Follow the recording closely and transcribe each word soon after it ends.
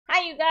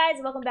Hi you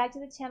guys, welcome back to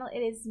the channel. It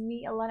is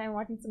me, Alana. I'm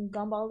watching some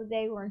Gumball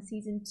today. We're in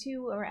season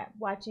 2. We're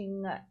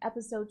watching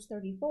episodes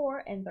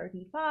 34 and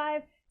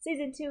 35.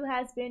 Season 2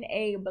 has been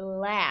a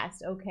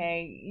blast,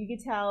 okay? You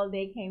can tell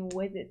they came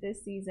with it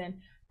this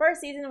season.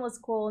 First season was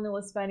cool and it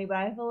was funny, but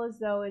I feel as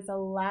though it's a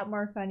lot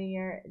more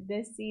funnier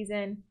this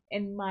season,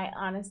 in my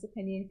honest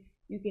opinion.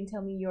 You can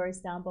tell me yours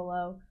down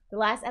below. The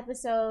last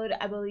episode,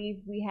 I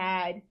believe we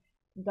had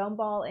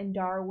Gumball and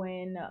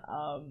Darwin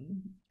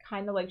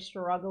kind of like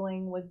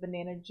struggling with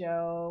Banana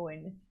Joe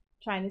and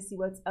trying to see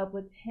what's up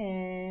with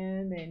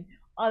him and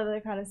all other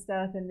kind of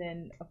stuff. And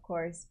then, of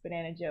course,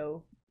 Banana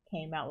Joe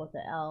came out with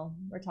the L.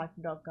 We're talking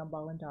about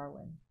Gumball and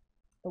Darwin,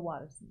 the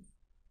Watersons.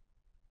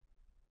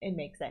 It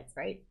makes sense,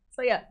 right?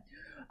 So yeah,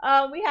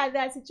 we had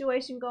that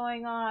situation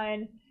going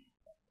on.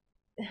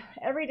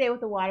 Every day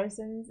with the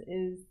Watersons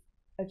is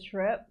a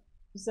trip.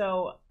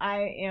 So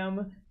I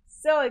am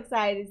so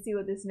excited to see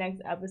what this next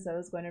episode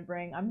is going to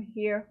bring. I'm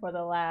here for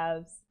the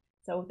laughs.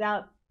 So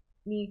without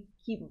me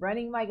keep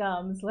running my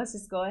gums, let's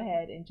just go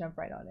ahead and jump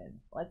right on in.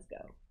 Let's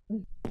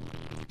go.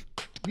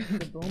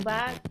 The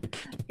Boombox?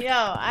 Yo,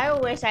 I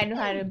wish I knew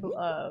how to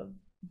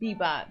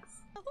beatbox.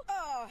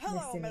 Oh,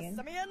 hello, Miss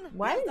Simeon.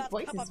 Why is his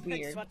voice is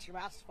weird? Pig sweat you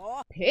asked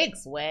for. Pig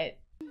sweat?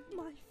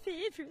 My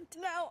favorite.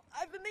 Now,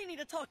 I've been meaning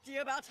to talk to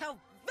you about how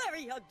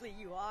very ugly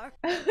you are.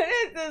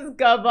 This is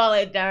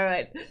Gumball and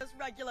Darwin. Just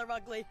regular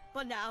ugly,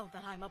 but now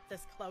that I'm up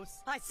this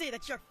close, I see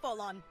that you're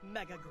full-on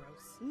mega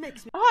gross.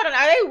 Makes me. Hold on,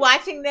 are they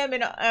watching them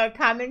and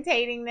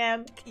commentating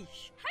them?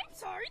 quiche. I'm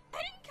sorry, I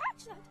didn't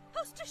catch that.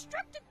 I was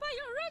distracted by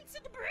your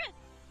rancid breath.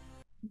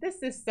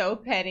 This is so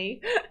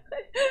petty.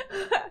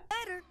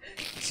 Later.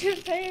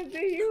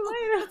 Chimpanzee, you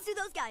later. Let's do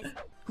those guys.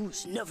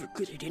 Who's never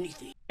good at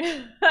anything.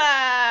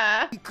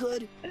 You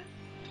could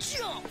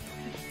jump.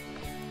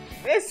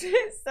 This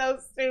is so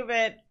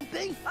stupid.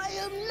 I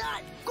am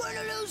not going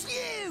to lose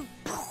you.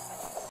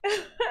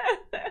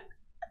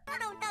 I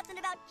know nothing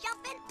about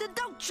jumping. Then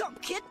don't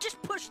jump, kid.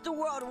 Just push the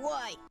world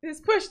away.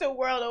 Just push the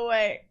world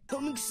away.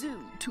 Coming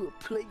soon to a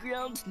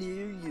playground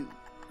near you.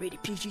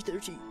 Rated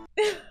PG-13.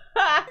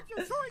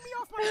 You're throwing me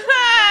off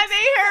my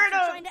they heard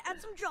him. Trying to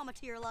add some drama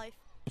to your life.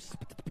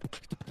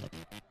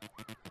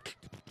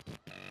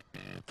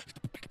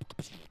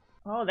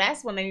 Oh,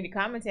 that's when they need to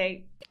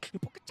commentate.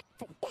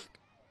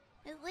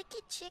 A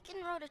wicked chicken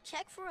wrote a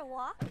check for a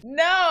walk?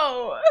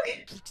 No.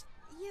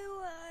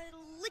 You,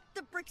 licked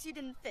the bricks you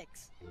didn't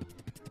fix.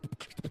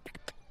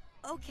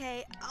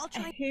 Okay, I'll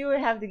try He would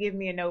have to give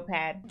me a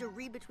notepad. to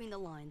read between the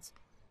lines.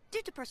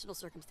 Due to personal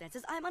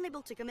circumstances, I am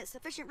unable to commit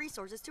sufficient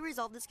resources to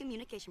resolve this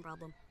communication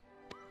problem.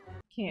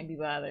 Can't be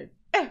bothered.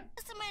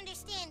 Just my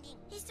understanding.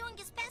 He's doing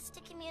his best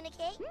to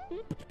communicate.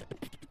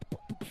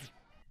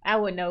 I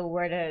would know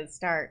where to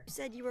start. You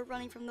said you were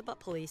running from the butt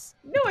police.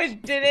 No,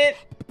 it didn't.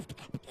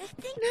 I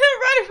think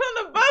Running from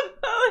the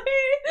buffalo.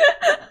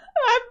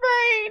 My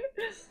brain.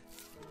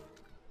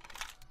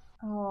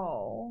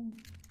 Oh.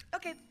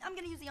 Okay, I'm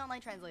gonna use the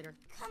online translator.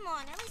 come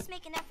on, at least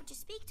make an effort to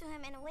speak to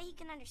him in a way he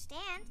can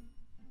understand.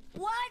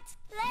 What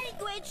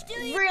language do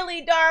you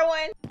Really,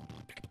 Darwin?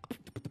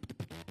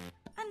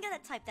 I'm gonna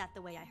type that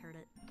the way I heard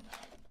it.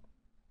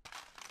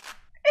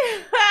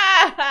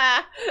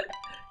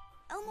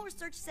 Elmore's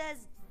search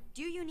says,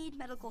 do you need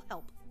medical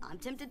help? I'm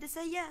tempted to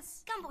say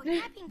yes. Gumball, you're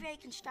not being very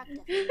constructive.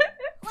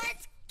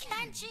 What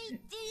country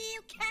do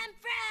you come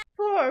from?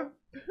 Poor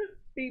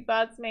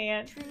beatbox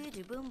man. Tree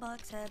do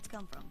boombox heads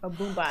come from? A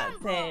boombox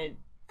Gumball. head.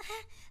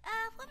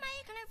 What my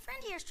ignorant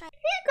friend here is trying.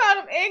 He called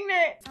him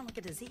ignorant. Sound like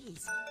a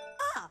disease.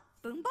 Ah,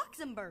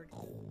 Boomboxenberg.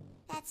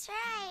 That's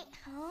right.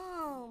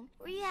 Home.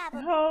 Where you have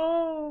a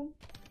Oh.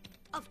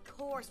 Of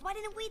course. Why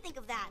didn't we think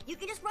of that? You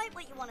can just write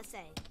what you want to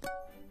say.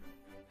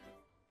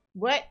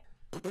 What?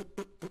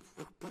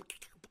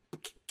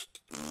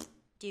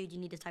 Dude, you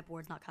need to type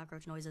words, not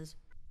cockroach noises.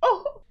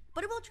 Oh.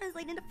 But it will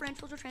translate into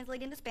French, which will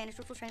translate into Spanish,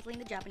 which will translate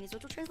into Japanese,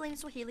 which will translate into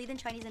Swahili, then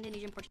Chinese,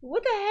 Indonesian, Portuguese.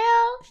 What the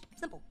hell?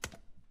 Simple.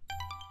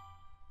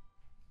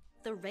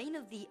 The reign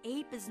of the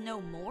ape is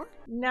no more?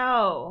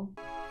 No.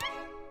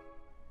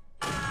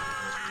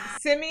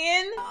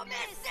 Simeon? Oh,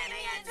 Miss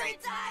Simeon's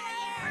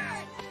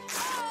retired!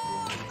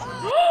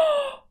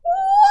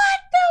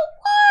 What the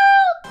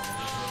world?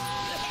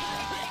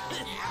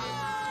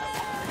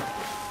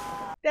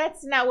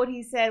 That's not what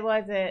he said,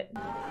 was it?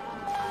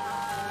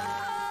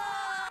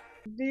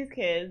 These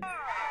kids.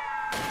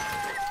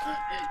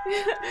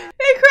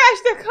 They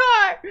crashed the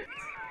car!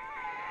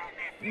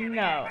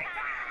 No.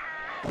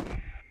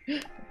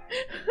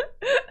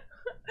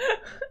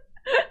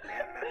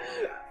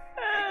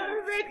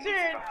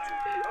 Richard.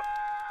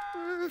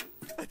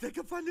 I think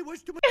I finally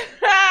watched too much.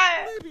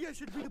 Maybe I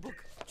should read a book.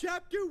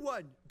 Chapter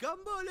 1.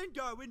 Gumball and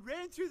Darwin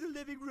ran through the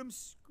living room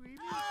screaming.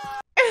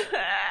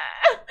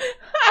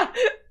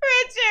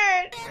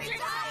 Richard.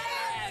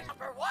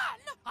 Number 1,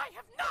 I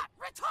have not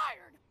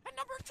retired. And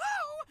number 2,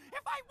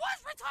 if I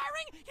was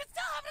retiring, you'd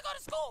still have to go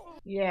to school.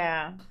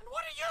 Yeah. And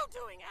what are you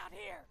doing out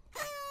here?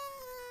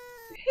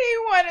 He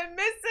wanted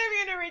Miss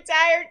Simeon to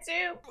retire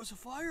too. It was a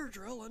fire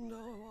drill and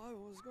I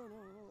was gonna...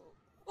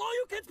 Well, all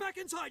you kids back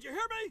inside, you hear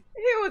me?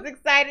 He was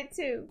excited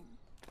too.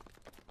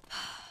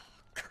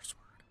 Curse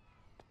word.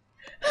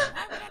 Man,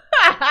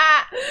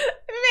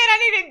 I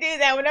need to do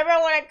that. Whenever I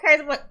want to curse,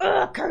 I'm like,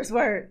 ugh, curse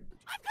word.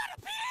 I've got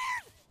a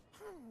beard!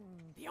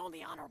 The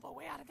only honorable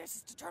way out of this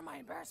is to turn my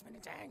embarrassment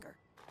into anger.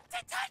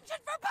 Detention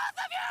for both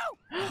of you!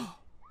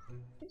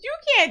 You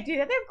can't do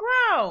that. They're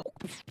grown.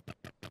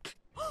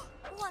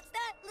 What's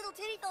that? Little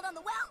titty fell down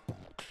the well?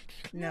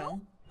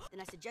 No. Then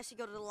I suggest you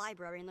go to the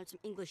library and learn some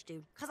English,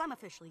 dude. Because I'm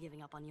officially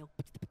giving up on you.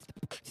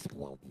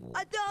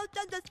 I don't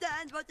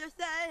understand what you're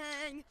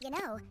saying. You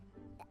know,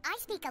 I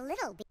speak a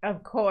little bit.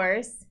 Of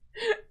course.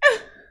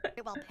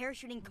 While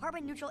parachuting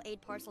carbon-neutral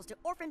aid parcels to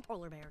orphan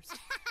polar bears.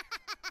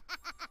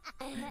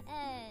 No.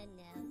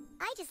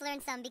 I just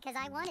learned some because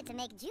I wanted to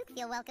make Juke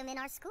feel welcome in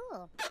our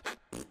school.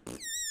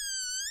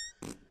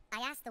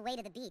 I asked the way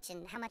to the beach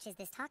and how much is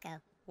this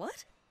taco?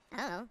 What?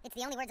 Oh, it's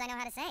the only words I know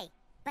how to say.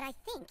 But I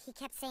think he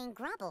kept saying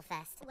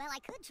Grobbelfest. Well, I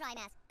could try and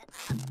ask...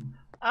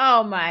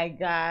 Oh my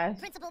gosh.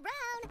 Principal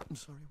Brown! I'm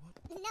sorry, what?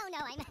 No,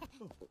 I'm...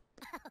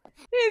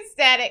 He's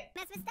static.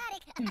 Mess with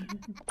static.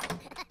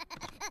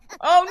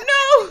 Oh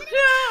no!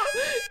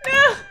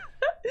 No!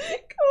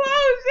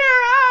 Close your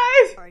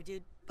eyes! Sorry,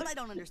 dude, but I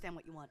don't understand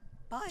what you want.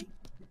 Bye.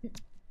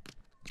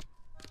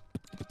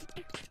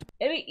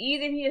 It'd be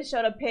easy if he just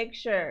showed a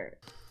picture.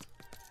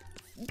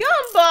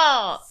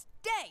 Gumball!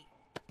 Stay!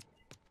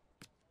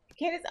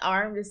 Can his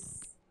arm just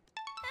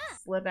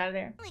slip out of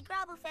there?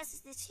 Grobbelfest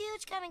is this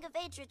huge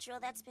coming-of-age ritual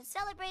that's been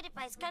celebrated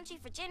by his country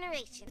for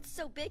generations. It's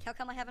so big, how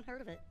come I haven't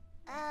heard of it?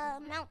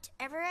 Mount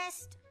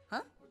Everest?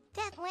 Huh?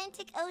 The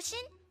Atlantic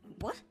Ocean?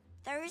 What?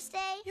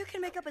 Thursday? You can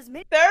make up as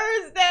many.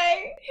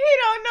 Thursday! He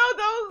don't know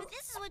those. But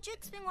this is what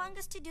Juke's been wanting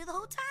us to do the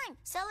whole time.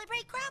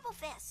 Celebrate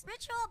Grobbelfest.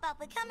 Ritual about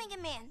becoming a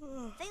man.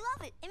 They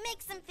love it. It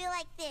makes them feel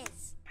like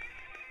this.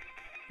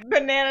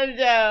 Banana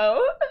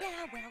Joe.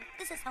 Yeah, well,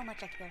 this is how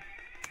much I care.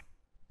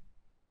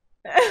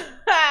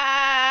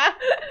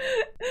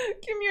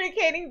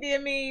 Communicating via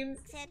memes.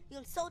 Said you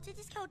insulted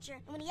his culture,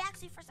 and when he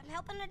asked you for some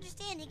help and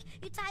understanding,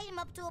 you tied him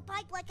up to a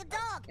pipe like a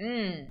dog.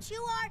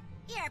 You are?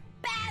 You're a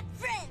bad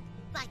friend,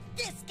 like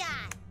this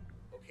guy.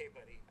 Okay,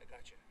 buddy, I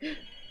got you.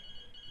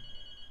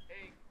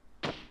 Hey.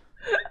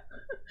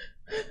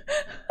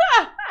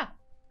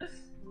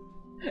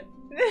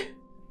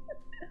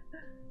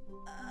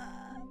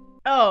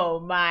 Oh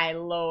my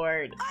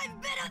lord.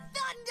 I've been a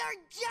thunder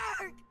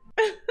jerk!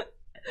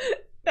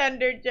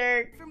 Thunder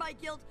jerk. For my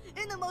guilt,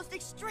 in the most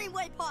extreme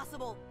way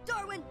possible.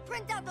 Darwin,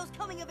 print out those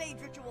coming-of-age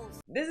rituals.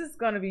 This is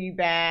gonna be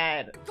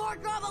bad. More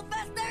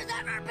Grobbelfest there's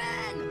ever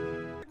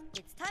been!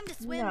 It's time to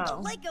swim No. the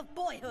Lake of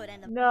Boyhood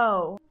and the...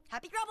 No.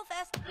 Happy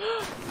Grobbelfest!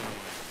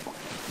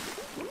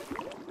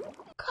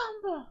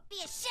 Gumball.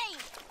 Be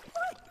ashamed.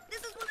 What?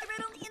 This is what I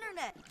read on the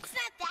internet. It's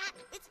not that.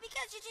 It's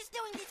because you're just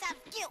doing this out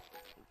of guilt.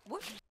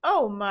 What?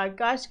 Oh my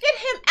gosh. Get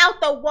him out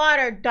the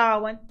water,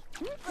 Darwin.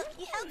 Look,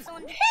 you helped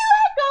someone. He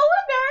let go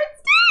of Nerd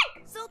Stick.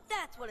 So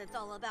that's what it's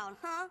all about,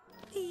 huh?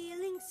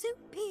 Feeling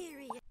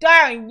superior.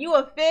 Darwin, you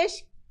a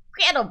fish?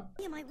 Get him.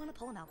 You might want to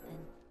pull him out then.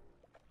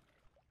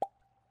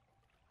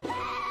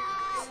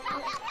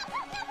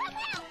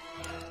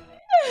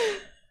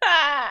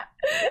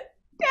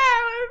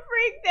 Darwin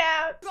freaked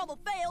out. Grubble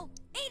fail.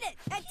 Eat it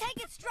and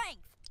take its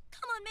strength.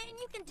 Come on, man,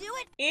 you can do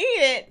it.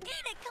 Eat it.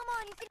 Eat it, come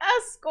on. You can...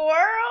 A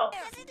squirrel?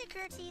 Has it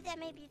occurred to you that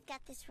maybe you've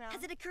got this wrong?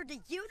 Has it occurred to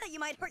you that you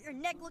might hurt your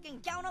neck looking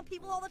down on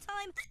people all the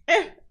time?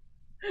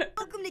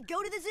 Welcome to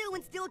go to the zoo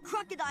and steal a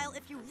crocodile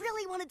if you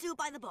really want to do it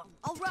by the book.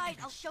 All right,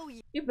 I'll show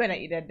you. You better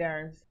eat that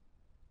Derms.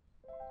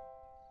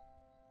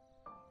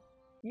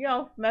 You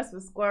don't mess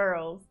with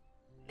squirrels.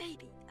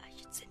 Maybe I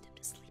should send him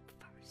to sleep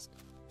first.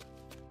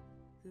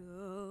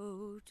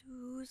 Go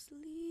to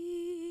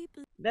sleep.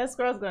 That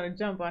squirrel's gonna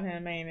jump on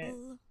him, ain't it?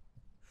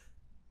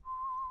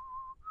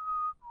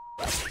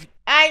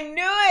 I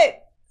knew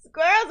it!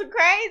 Squirrels are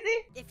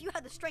crazy! If you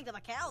had the strength of a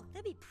cow,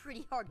 that'd be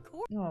pretty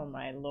hardcore. Oh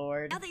my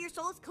lord. Now that your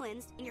soul is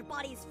cleansed and your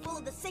body is full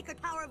of the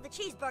sacred power of the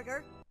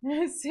cheeseburger.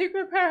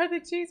 Secret power of the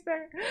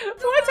cheeseburger.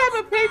 What type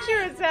of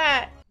picture is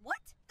that? What?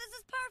 This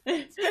is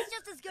perfect. It's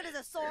just as good as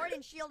a sword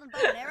and shield and bow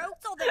and arrow.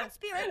 It's all there in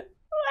spirit.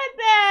 What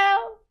the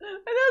hell?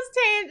 Are those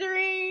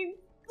tangerines?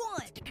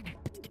 One.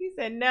 He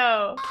said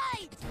no.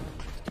 Fight!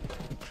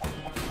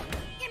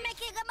 You're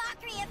making a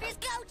mockery of his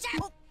culture.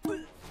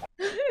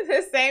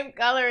 The same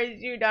color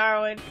as you,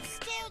 Darwin.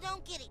 Still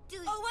don't get it, do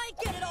you? Oh, I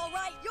get it all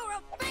right. You're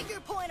a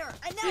finger pointer.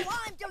 And now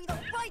I'm doing the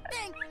right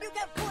thing. You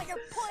can't point your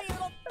pointy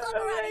little flipper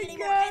Oh at my me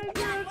anymore. God, And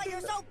that's why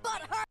you're so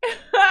butthurt.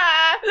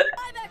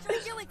 I'm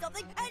actually doing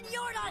something, and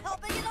you're not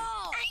helping at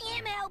all. I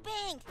am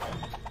helping.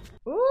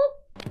 Ooh.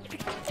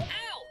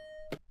 Ow!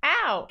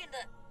 Ow. In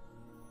the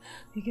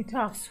He can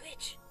talk.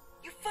 switch.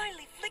 You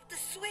finally flicked the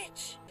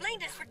switch. Playing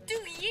this for 2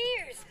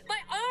 years.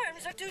 My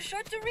arms are too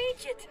short to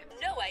reach it.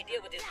 No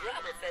idea what this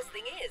Grobbelfest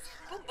thing is.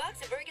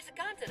 Boombox is a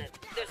continent.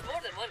 There's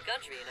more than one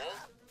country, you know.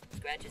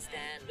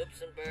 Scratchistan,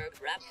 Luxembourg,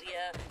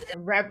 Raplia,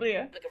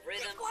 Raplia. Look of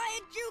Rhythm.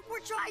 Quiet, Juke. We're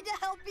trying to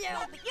help you.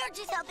 But you're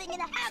just helping in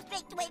a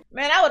half-baked way.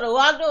 Man, I would have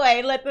walked away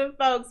and let them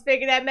folks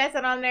figure that mess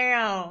out on their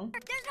own.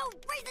 There's no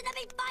reason to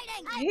be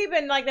fighting. He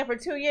been like that for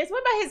 2 years.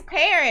 What about his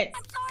parents?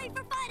 I'm sorry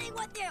for fighting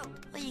with you.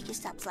 Well, you can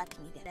stop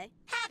slapping me then.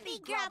 Happy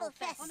Grabble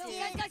Fest. Oh, no,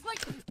 guys,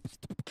 wait.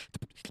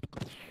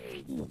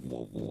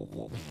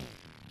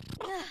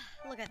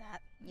 Look at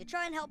that. You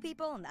try and help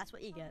people, and that's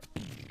what you get.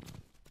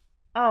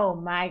 Oh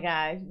my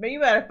gosh. But you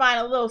better find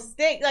a little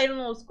stick, like them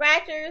little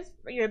scratchers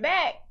for your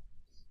back.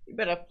 You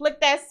better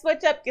flick that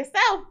switch up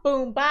yourself,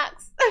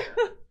 Boombox.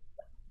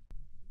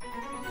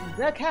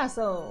 The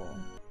castle.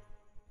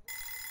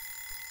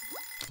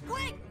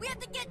 Quick, we have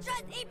to get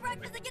dressed, eat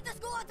breakfast, and get to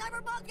school on time.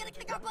 Our mom's gonna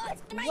kick our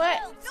butts.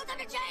 What? No time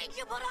to change.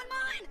 You put on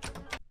mine.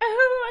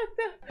 What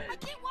the? I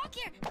can't walk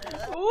here.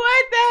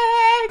 What the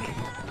heck?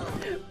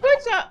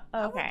 Put your.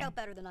 That Okay. worked out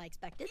better than I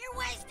expected. You're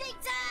wasting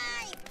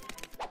time.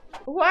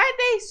 Why are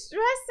they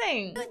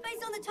stressing?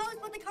 Toothpaste on the toast,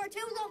 but the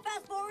cartoons don't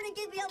fast forward and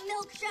give me a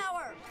milk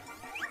shower.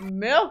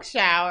 Milk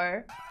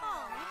shower?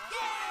 Oh,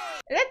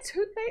 Is that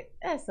toothpaste?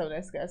 That's so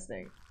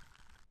disgusting.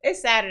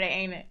 It's Saturday,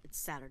 ain't it? it's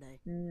Saturday.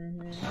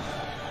 Mm-hmm.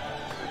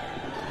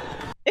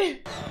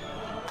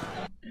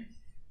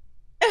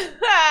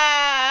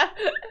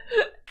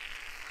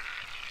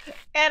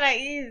 Anna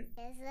is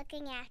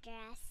looking after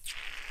us.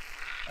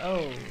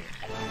 Oh.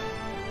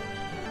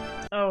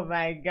 Oh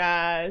my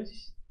gosh.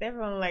 They're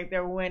feeling like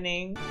they're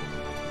winning.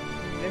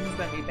 This is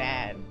gonna be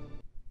bad.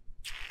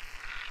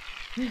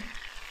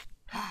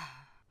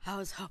 I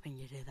was hoping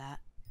you'd do that.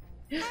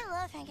 I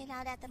love hanging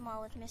out at the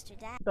mall with Mr.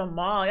 Dad. The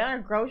mall, y'all in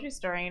a grocery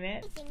store, ain't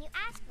it? Anything you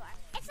ask for.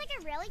 It's like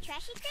a really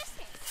trashy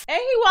Christmas. And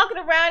he walking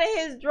around in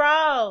his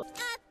drawers.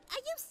 Are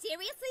you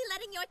seriously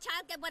letting your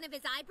child get one of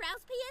his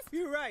eyebrows pierced?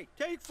 You're right.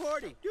 Take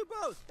 40. Do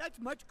both. That's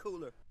much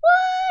cooler.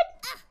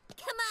 What?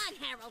 Come on,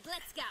 Harold,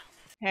 let's go.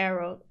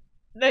 Harold.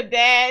 The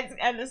dads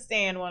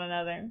understand one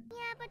another.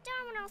 Yeah, but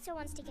Darwin also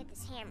wants to get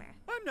this hammer.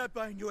 I'm not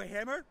buying you a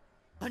hammer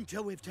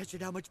until we've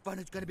tested how much fun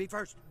it's going to be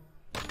first.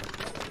 Aren't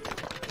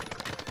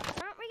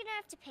we gonna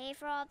have to pay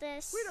for all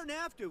this? We don't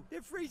have to.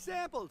 They're free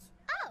samples.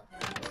 Oh.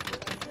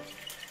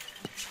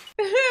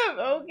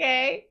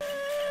 Okay.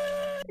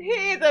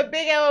 He's a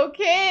big old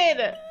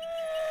kid.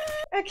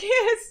 I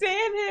can't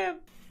stand him.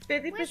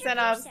 50%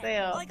 off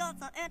sale. I got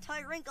some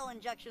anti-wrinkle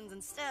injections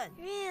instead.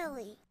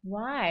 Really?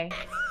 Why?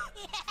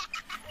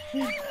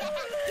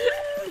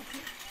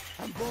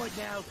 I'm bored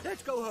now.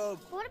 Let's go home.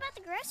 What about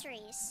the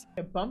groceries?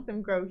 To bump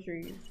them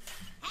groceries.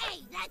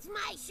 Hey, that's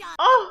my shop.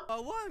 Oh!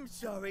 Oh, I'm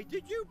sorry.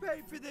 Did you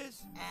pay for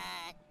this?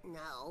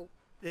 No.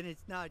 Then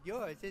it's not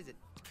yours, is it?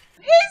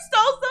 He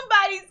stole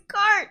somebody's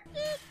cart!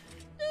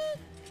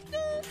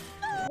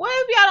 What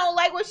if y'all don't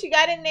like what she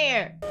got in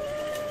there?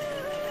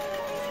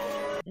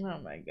 Oh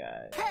my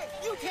god. Hey,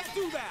 you can't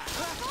do that!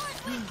 Of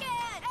course we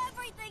can!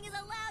 Everything is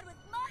allowed with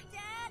my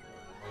dad!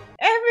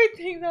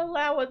 Everything's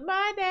allowed with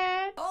my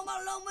dad. Home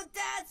alone with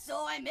Dad,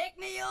 so I make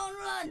me own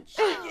lunch.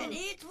 I can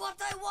eat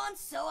what I want,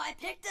 so I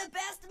pick the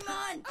best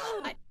munch.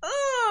 I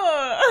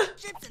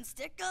chips and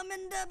stick them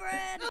in the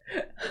bread.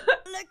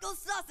 Little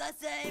sauce, I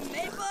say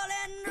maple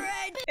and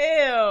red.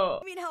 Ew.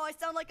 You mean how I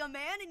sound like a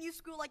man and you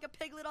screw like a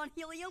piglet on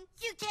helium?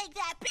 You take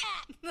that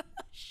back!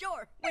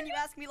 Sure, when you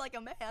ask me like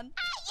a man. I am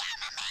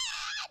a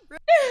man!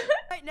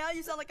 Right now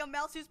you sound like a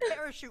mouse whose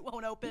parachute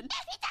won't open.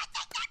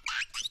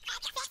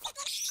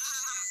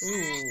 Ooh.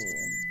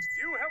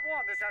 You have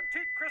won this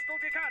antique crystal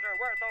decanter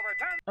worth over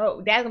 10. Oh,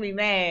 Dad's gonna be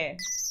mad.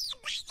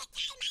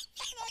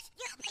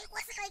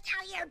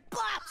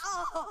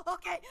 Oh,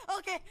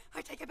 okay,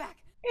 I take it back.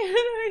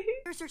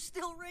 Ears are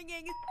still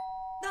ringing.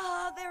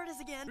 Ah, there it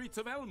is again. Streets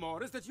of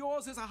Elmore is that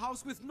yours is a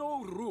house with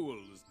no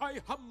rules.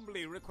 I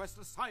humbly request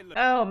a silence.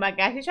 Oh my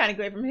gosh, he's trying to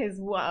get away from his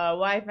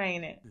wife,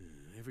 ain't it?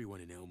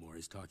 Everyone in Elmore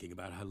is talking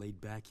about how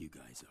laid back you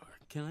guys are.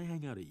 Can I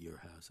hang out at your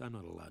house? I'm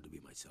not allowed to be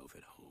myself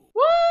at home.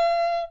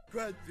 What?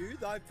 Grant thee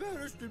thy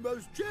fairest and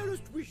most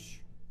cherished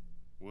wish.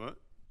 What?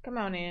 Come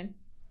on in.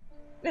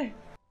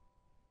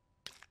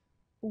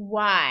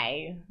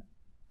 Why?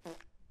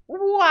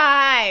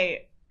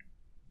 Why?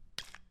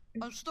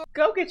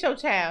 Go get your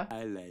child.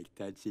 I like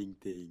touching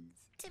things.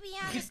 To be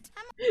honest,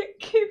 I'm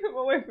Keep him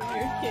away from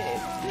your kid.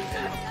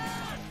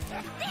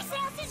 This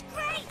house is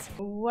great!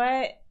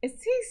 What is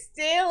he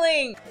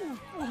stealing?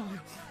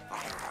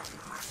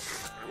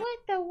 What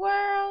the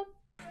world?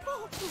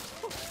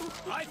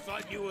 I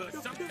thought you were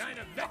some kind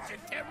of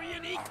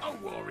vegetarian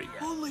eco-warrior.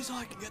 Only so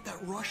I can get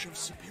that rush of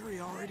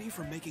superiority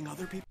from making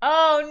other people.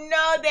 Oh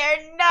no,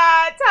 they're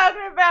not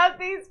talking about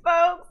these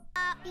folks.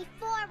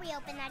 Before we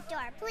open that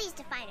door, please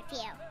define a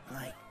few.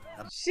 Like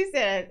She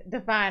said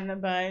define a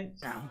bunch.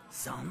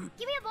 some,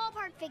 Give me a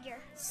ballpark figure.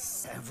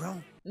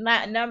 several.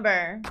 Not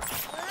number.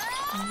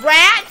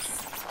 Rats?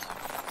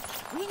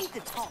 We need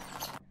to talk.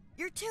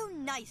 You're too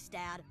nice,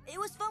 Dad. It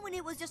was fun when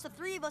it was just the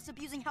three of us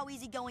abusing how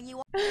easygoing you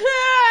are.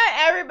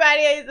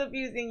 Everybody is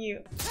abusing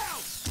you.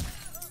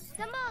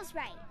 Gumball's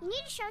right. You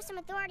need to show some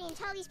authority and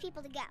tell these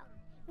people to go.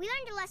 We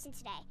learned a lesson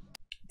today.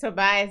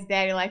 Tobias'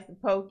 daddy likes to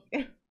poke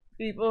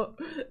people.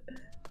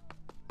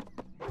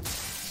 And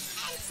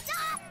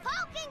stop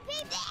poking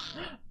people!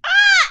 In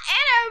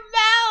her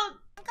mouth!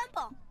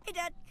 Gumball. Hey,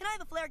 Dad, can I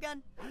have a flare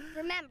gun?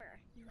 Remember,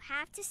 you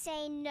have to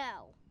say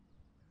no.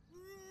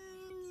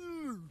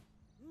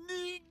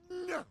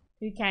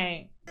 You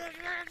can't.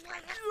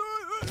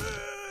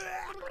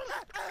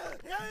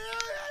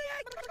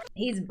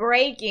 He's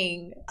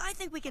breaking. I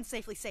think we can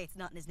safely say it's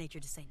not in his nature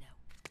to say no.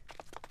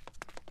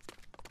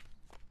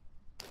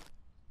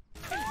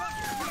 What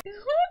the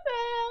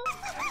hell?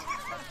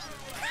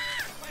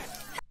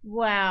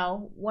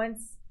 Wow,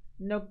 once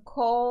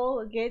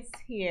Nicole gets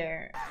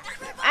here.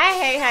 I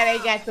hate how they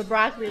got the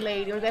broccoli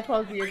lady. Or was that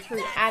supposed to be a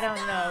tree? I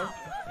don't know.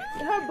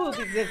 Her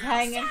boobies just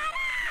hanging.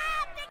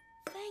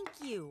 Thank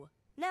you.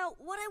 Now,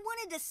 what I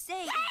wanted to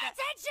say is Pay that...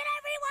 attention,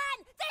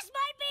 everyone! This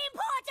might be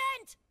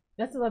important!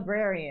 That's a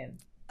librarian.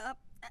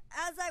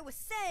 As I was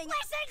saying...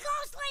 Listen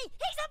closely!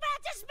 He's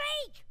about to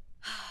speak!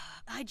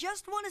 I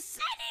just want to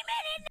say... Any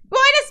minute! Boy,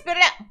 to spit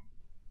it out!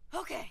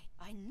 Okay,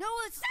 I know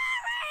it's...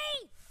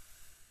 Sorry!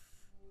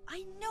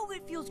 I know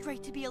it feels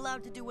great to be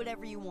allowed to do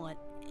whatever you want.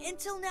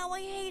 Until now,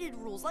 I hated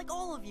rules, like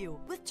all of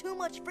you. With too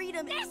much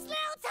freedom... This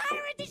little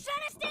tyrant is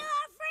trying to steal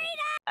our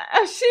freedom!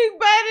 She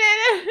butted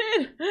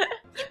in.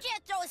 You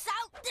can't throw us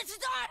out! This is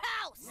our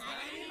house!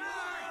 Not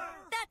anymore!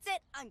 That's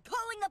it! I'm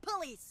calling the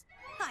police!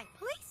 Hi,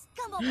 police?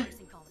 Gumball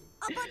Racing calling.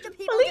 A bunch of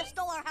people just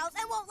stole our house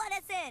and won't let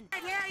us in! I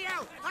hear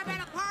you! I'm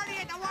at a party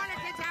at the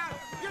Waterton's house!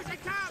 You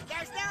should come!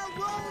 There's no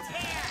rules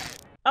here!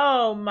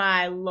 Oh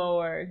my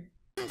lord.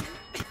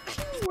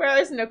 Where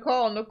is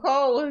Nicole?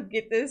 Nicole will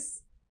get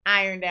this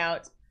ironed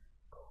out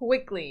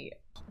quickly.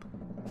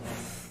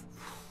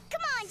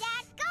 Come on,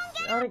 Dad! Go and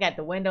get Oh, they got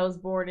the windows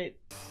boarded.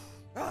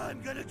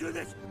 I'm gonna do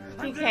this.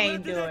 He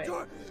can't do it.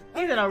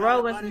 He's in a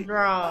robe and some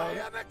drawers.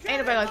 Ain't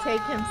nobody gonna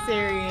take him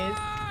serious.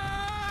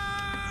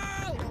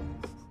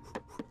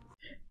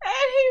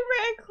 And he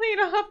ran clean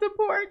off the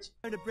porch.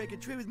 Trying to break a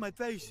tree with my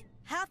face.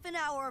 Half an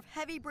hour of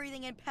heavy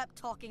breathing and pep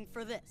talking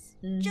for this.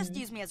 Just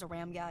use me as a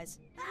ram, guys.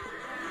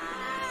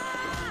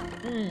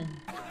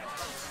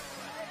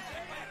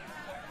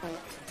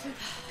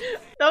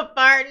 The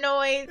fart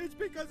noise. It's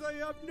because I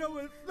have no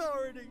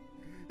authority.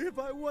 If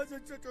I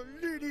wasn't such a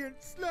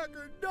lenient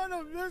slacker, none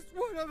of this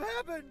would have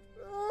happened.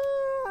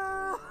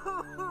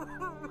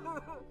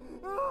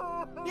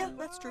 Yeah,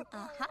 that's true.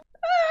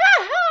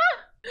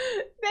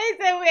 They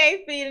said we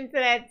ain't feeding to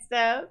that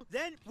stuff.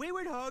 Then we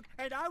would hug,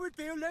 and I would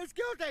feel less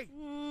guilty.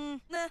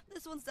 Nah,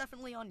 this one's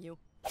definitely on you.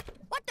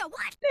 What the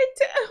what?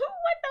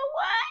 What the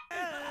what?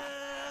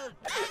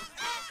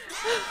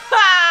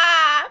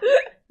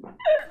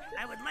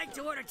 I would like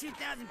to order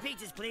 2,000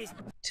 pizzas, please.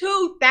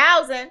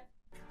 2,000?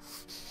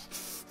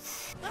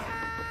 I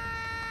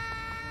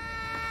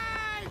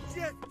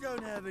just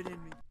don't have it in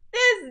me.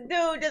 This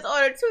dude just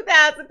ordered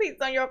 2,000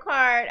 pizzas on your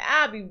card.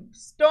 I'll be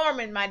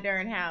storming my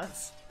darn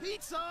house.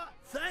 Pizza?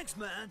 Thanks,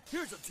 man.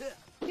 Here's a tip.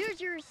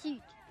 Here's your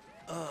receipt.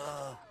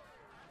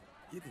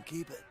 You can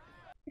keep it.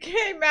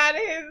 Came out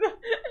of his...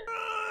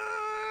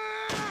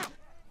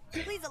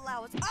 Please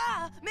allow us.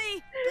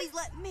 Me! Please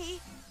let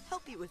me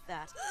help you with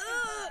that.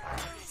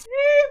 He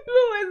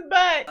blew his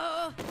butt.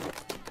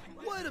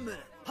 Wait a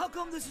minute. How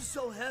come this is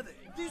so heavy?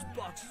 These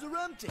boxes are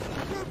empty.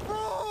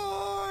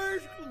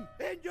 Boys!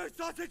 In your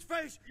sausage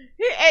face!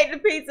 He ate the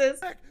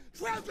pizzas.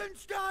 Russian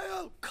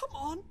style! Come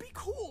on, be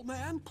cool,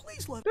 man.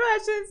 Please let...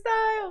 Russian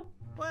style.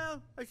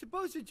 Well, I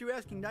suppose that you're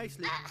asking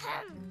nicely.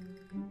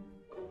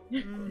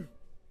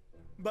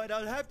 But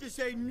I'll have to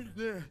say...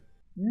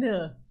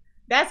 No.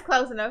 That's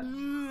close enough.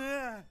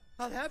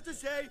 I'll have to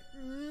say...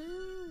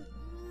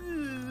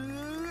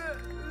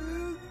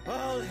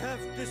 I'll have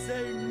to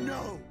say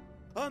no.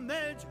 A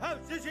man's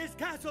house is his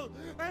castle,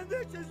 and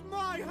this is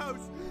my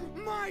house,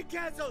 my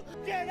castle.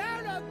 Get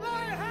out of my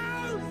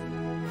house!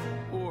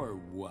 Or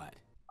what?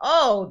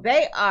 Oh,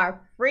 they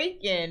are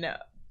freaking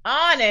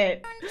on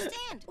it. I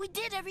understand. We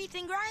did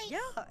everything right.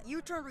 Yeah,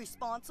 you turned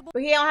responsible.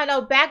 But he don't have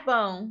no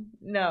backbone.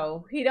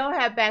 No, he don't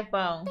have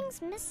backbone.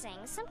 Something's missing.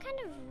 Some kind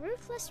of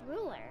ruthless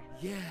ruler.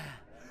 Yeah,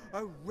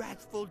 a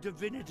wrathful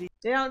divinity.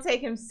 They don't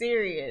take him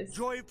serious.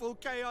 Joyful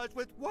chaos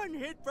with one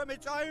hit from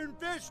its iron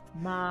fist.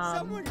 Mom.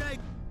 Someone like...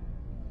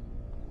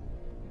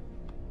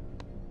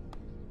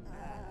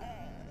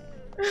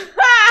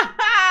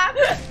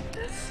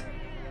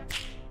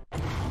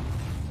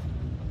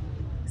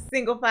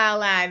 Single file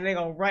line, they're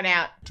gonna run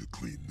out. To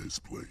clean this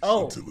place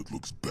Oh. until it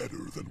looks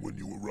better than when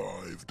you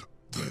arrived.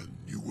 Then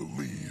you will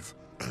leave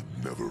and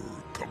never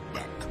come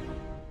back.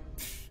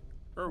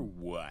 Or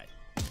what?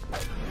 You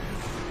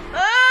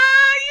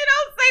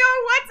don't say or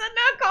what to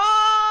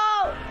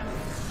Nicole!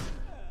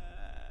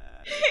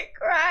 He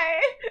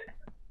crying.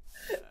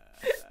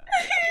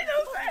 He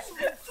don't say.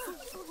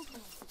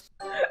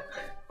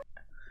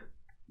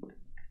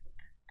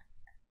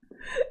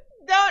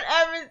 Don't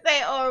ever say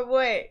or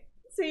what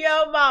to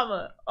your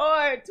mama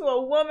or to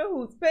a woman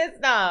who's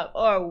pissed off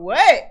or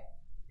what?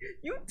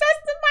 You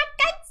testing my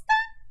gangster?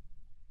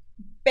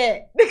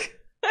 Bet.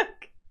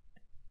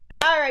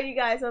 Alright, you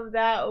guys, so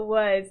that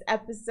was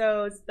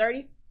episodes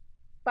 34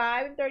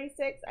 35 and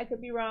 36. I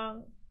could be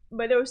wrong.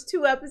 But there was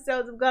 2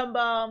 episodes of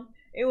Gumball.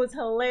 It was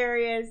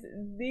hilarious.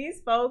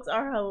 These folks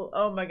are,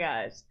 oh my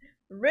gosh.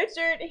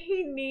 Richard,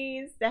 he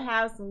needs to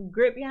have some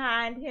grit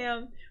behind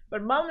him.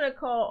 But Mama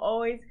Nicole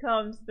always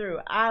comes through.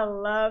 I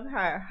love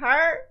her.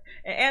 Her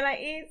and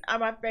Anais are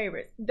my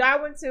favorites.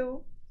 Darwin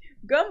too.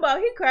 Gumball,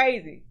 he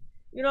crazy.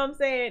 You know what I'm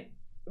saying?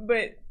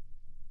 But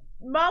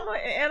Mama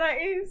and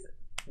Anais,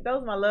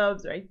 those are my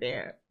loves right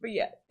there. But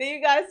yeah, thank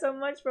you guys so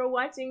much for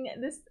watching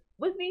this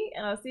with me.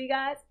 And I'll see you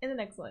guys in the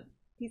next one.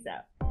 Peace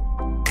out.